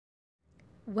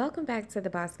Welcome back to the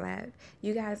Boss Lab.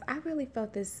 You guys, I really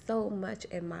felt this so much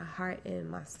in my heart and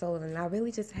my soul, and I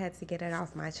really just had to get it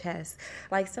off my chest.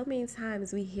 Like so many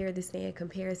times we hear the saying,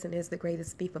 comparison is the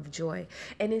greatest thief of joy,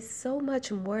 and it's so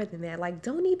much more than that. Like,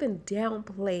 don't even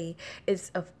downplay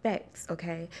its effects,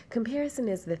 okay? Comparison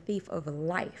is the thief of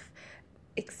life,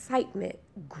 excitement,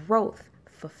 growth,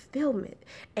 fulfillment.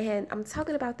 And I'm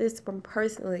talking about this from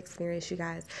personal experience, you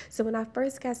guys. So when I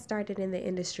first got started in the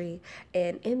industry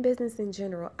and in business in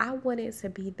general, I wanted to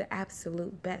be the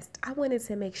absolute best. I wanted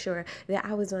to make sure that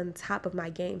I was on top of my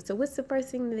game. So what's the first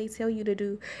thing that they tell you to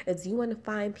do is you want to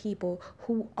find people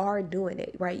who are doing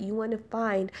it, right? You want to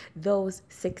find those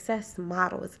success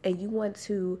models and you want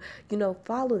to,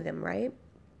 follow them, right?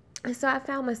 And so I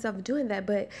found myself doing that.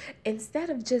 But instead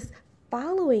of just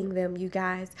following them, you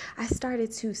guys, I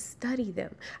started to study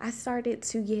them. I started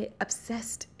to get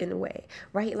obsessed in a way,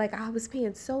 right? Like I was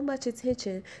paying so much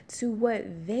attention to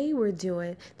what they were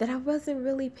doing that I wasn't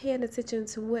really paying attention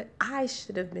to what I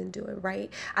should have been doing, right?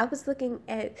 I was looking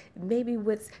at maybe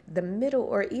what's the middle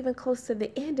or even close to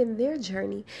the end in their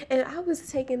journey. And I was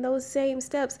taking those same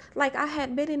steps like I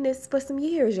had been in this for some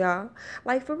years, y'all.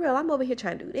 Like for real, I'm over here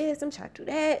trying to do this, I'm trying to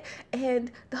do that.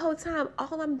 And the whole time,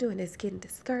 all I'm doing is getting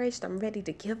discouraged. I'm ready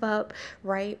to give up,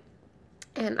 right?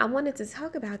 And I wanted to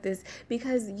talk about this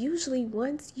because usually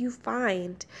once you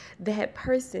find that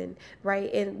person,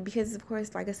 right, and because of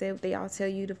course, like I said, they all tell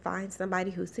you to find somebody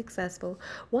who's successful.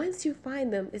 Once you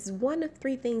find them, it's one of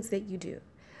three things that you do.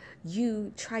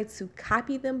 You try to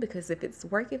copy them because if it's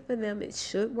working for them, it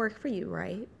should work for you,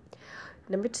 right?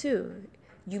 Number two,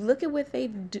 you look at what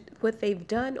they've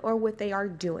done or what they are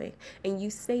doing, and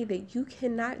you say that you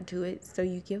cannot do it, so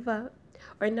you give up.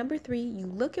 Or number three, you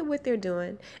look at what they're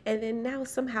doing, and then now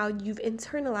somehow you've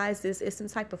internalized this as some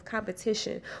type of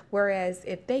competition. Whereas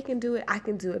if they can do it, I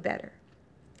can do it better.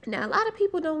 Now, a lot of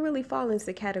people don't really fall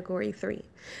into category three,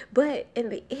 but in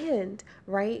the end,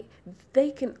 right, they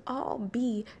can all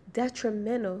be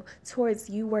detrimental towards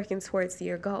you working towards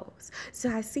your goals.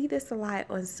 So I see this a lot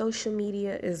on social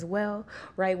media as well,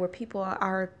 right, where people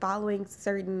are following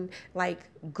certain like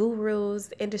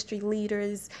gurus, industry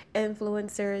leaders,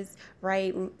 influencers,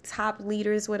 right, top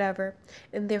leaders, whatever,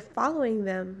 and they're following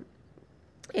them.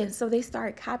 And so they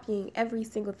start copying every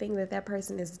single thing that that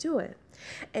person is doing.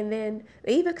 And then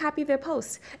they even copy their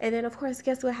posts. And then, of course,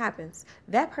 guess what happens?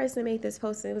 That person made this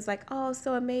post and it was like, oh,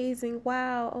 so amazing.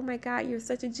 Wow. Oh my God, you're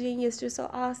such a genius. You're so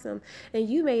awesome. And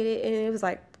you made it and it was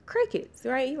like, crickets,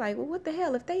 right? You're like, well, what the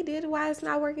hell? If they did, why it's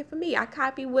not working for me? I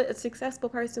copied what a successful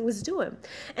person was doing.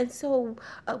 And so,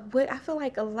 what I feel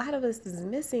like a lot of us is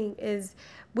missing is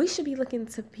we should be looking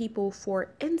to people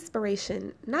for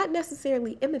inspiration, not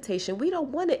necessarily imitation. We don't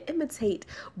want to imitate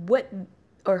what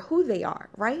or who they are,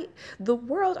 right? The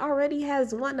world already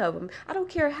has one of them. I don't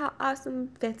care how awesome,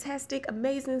 fantastic,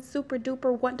 amazing, super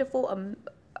duper, wonderful,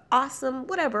 awesome,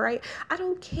 whatever, right? I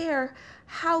don't care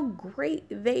how great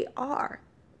they are.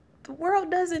 The world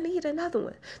doesn't need another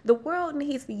one. The world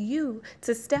needs you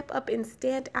to step up and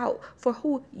stand out for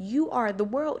who you are. The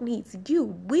world needs you.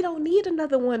 We don't need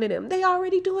another one of them. They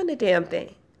already doing the damn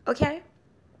thing. Okay?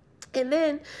 And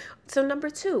then, so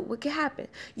number two, what can happen?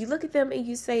 You look at them and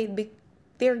you say,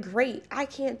 they're great. I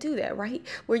can't do that, right?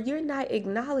 Where you're not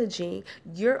acknowledging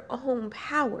your own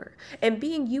power. And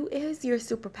being you is your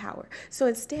superpower. So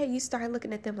instead, you start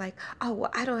looking at them like, oh,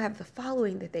 well, I don't have the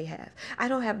following that they have. I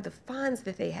don't have the funds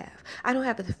that they have. I don't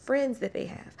have the friends that they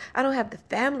have. I don't have the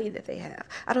family that they have.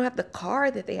 I don't have the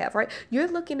car that they have, right? You're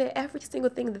looking at every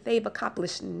single thing that they've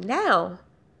accomplished now,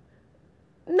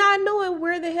 not knowing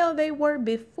where the hell they were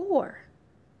before.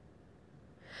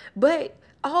 But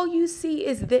all you see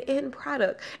is the end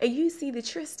product, and you see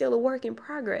that you're still a work in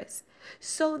progress.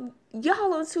 So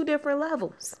y'all on two different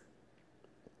levels.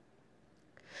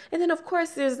 And then, of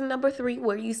course, there's number three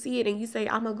where you see it and you say,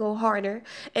 I'm going to go harder.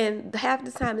 And half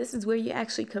the time, this is where you're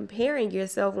actually comparing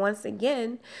yourself once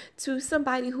again to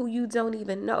somebody who you don't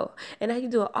even know. And now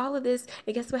you're doing all of this.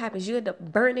 And guess what happens? You end up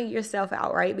burning yourself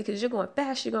out, right? Because you're going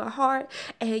fast, you're going hard.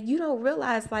 And you don't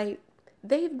realize, like,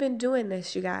 they've been doing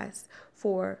this, you guys,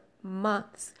 for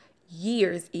months,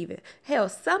 years even. Hell,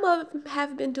 some of them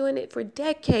have been doing it for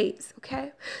decades,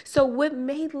 okay? So what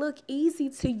may look easy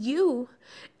to you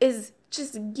is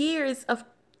just years of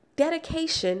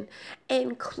dedication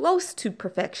and close to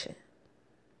perfection.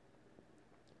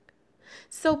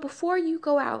 So before you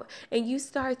go out and you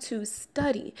start to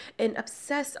study and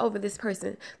obsess over this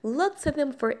person, look to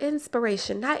them for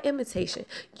inspiration, not imitation.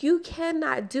 You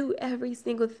cannot do every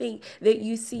single thing that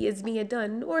you see is being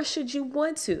done, nor should you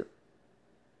want to,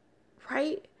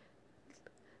 right?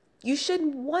 You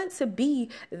shouldn't want to be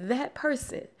that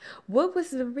person. What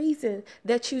was the reason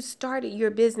that you started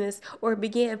your business or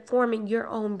began forming your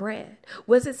own brand?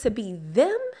 Was it to be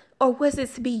them or was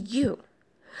it to be you?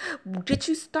 Did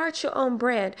you start your own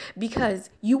brand because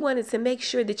you wanted to make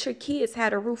sure that your kids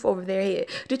had a roof over their head?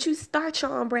 Did you start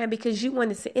your own brand because you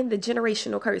wanted to end the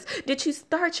generational curse? Did you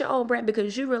start your own brand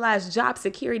because you realized job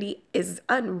security is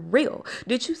unreal?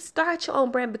 Did you start your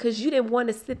own brand because you didn't want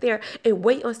to sit there and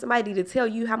wait on somebody to tell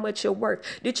you how much you're worth?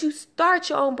 Did you start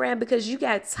your own brand because you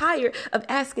got tired of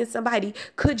asking somebody,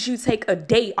 could you take a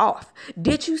day off?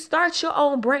 Did you start your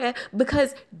own brand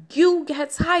because you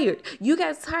got tired? You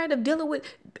got tired of dealing with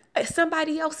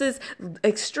somebody else's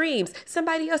extremes,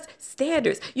 somebody else's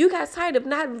standards. You got tired of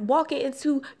not walking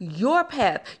into your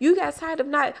path. You got tired of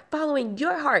not following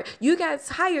your heart. You got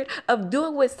tired of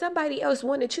doing what somebody else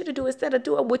wanted you to do instead of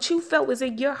doing what you felt was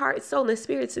in your heart, soul, and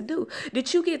spirit to do.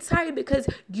 Did you get tired because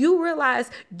you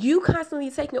realized you constantly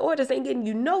taking orders ain't getting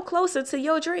you no closer to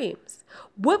your dreams?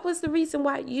 What was the reason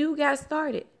why you got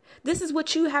started? This is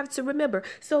what you have to remember.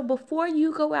 So before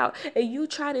you go out and you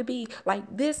try to be like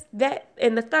this, that,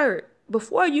 and the third,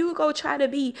 before you go try to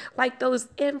be like those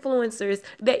influencers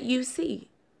that you see,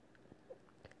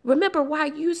 remember why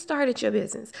you started your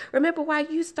business. Remember why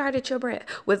you started your brand.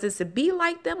 Was it to be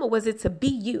like them or was it to be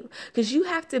you? Because you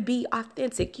have to be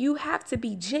authentic. You have to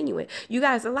be genuine. You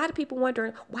guys, a lot of people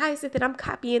wondering, why is it that I'm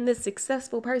copying this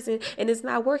successful person and it's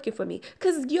not working for me?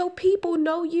 Because your people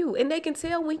know you and they can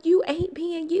tell when you ain't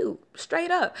being you.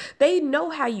 Straight up. They know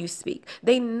how you speak.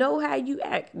 They know how you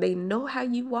act. They know how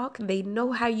you walk. They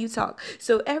know how you talk.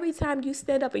 So every time you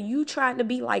stand up and you trying to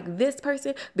be like this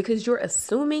person because you're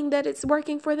assuming that it's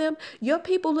working for them, your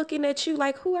people looking at you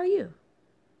like, who are you?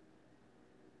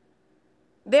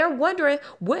 They're wondering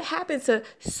what happened to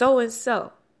so and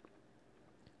so.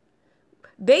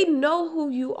 They know who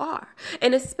you are.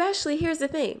 And especially, here's the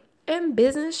thing. In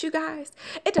business, you guys,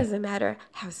 it doesn't matter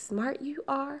how smart you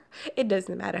are. It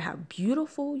doesn't matter how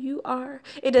beautiful you are.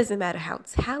 It doesn't matter how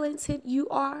talented you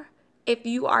are. If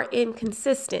you are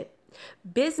inconsistent,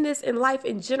 business and life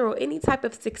in general, any type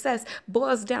of success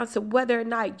boils down to whether or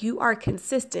not you are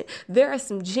consistent. There are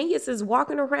some geniuses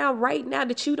walking around right now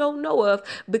that you don't know of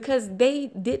because they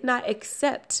did not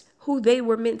accept who they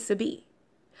were meant to be,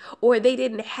 or they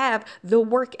didn't have the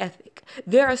work ethic.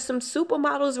 There are some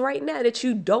supermodels right now that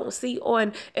you don't see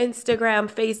on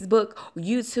Instagram, Facebook,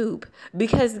 YouTube,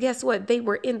 because guess what? They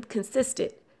were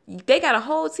inconsistent. They got a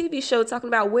whole TV show talking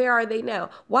about where are they now.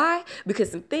 Why?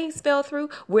 Because some things fell through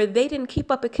where they didn't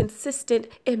keep up a consistent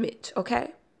image,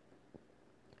 okay?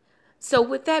 So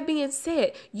with that being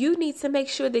said, you need to make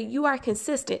sure that you are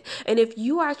consistent. And if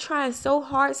you are trying so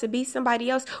hard to be somebody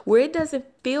else where it doesn't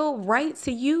feel right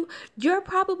to you, you're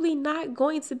probably not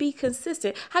going to be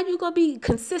consistent. How you going to be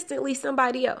consistently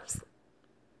somebody else?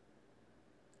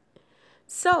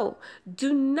 So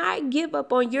do not give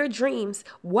up on your dreams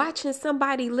watching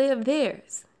somebody live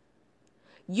theirs.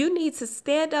 You need to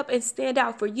stand up and stand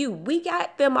out for you. We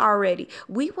got them already.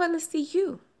 We want to see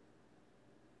you.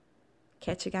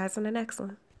 Catch you guys on the next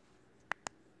one.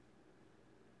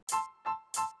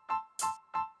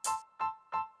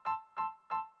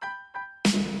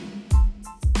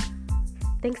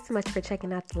 Thanks so much for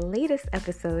checking out the latest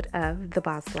episode of The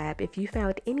Boss Lab. If you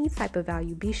found any type of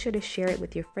value, be sure to share it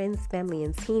with your friends, family,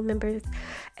 and team members,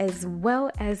 as well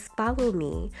as follow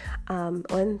me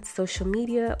on social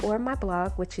media or my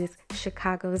blog, which is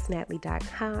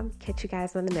chicagosnatalie.com. Catch you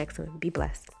guys on the next one. Be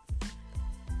blessed.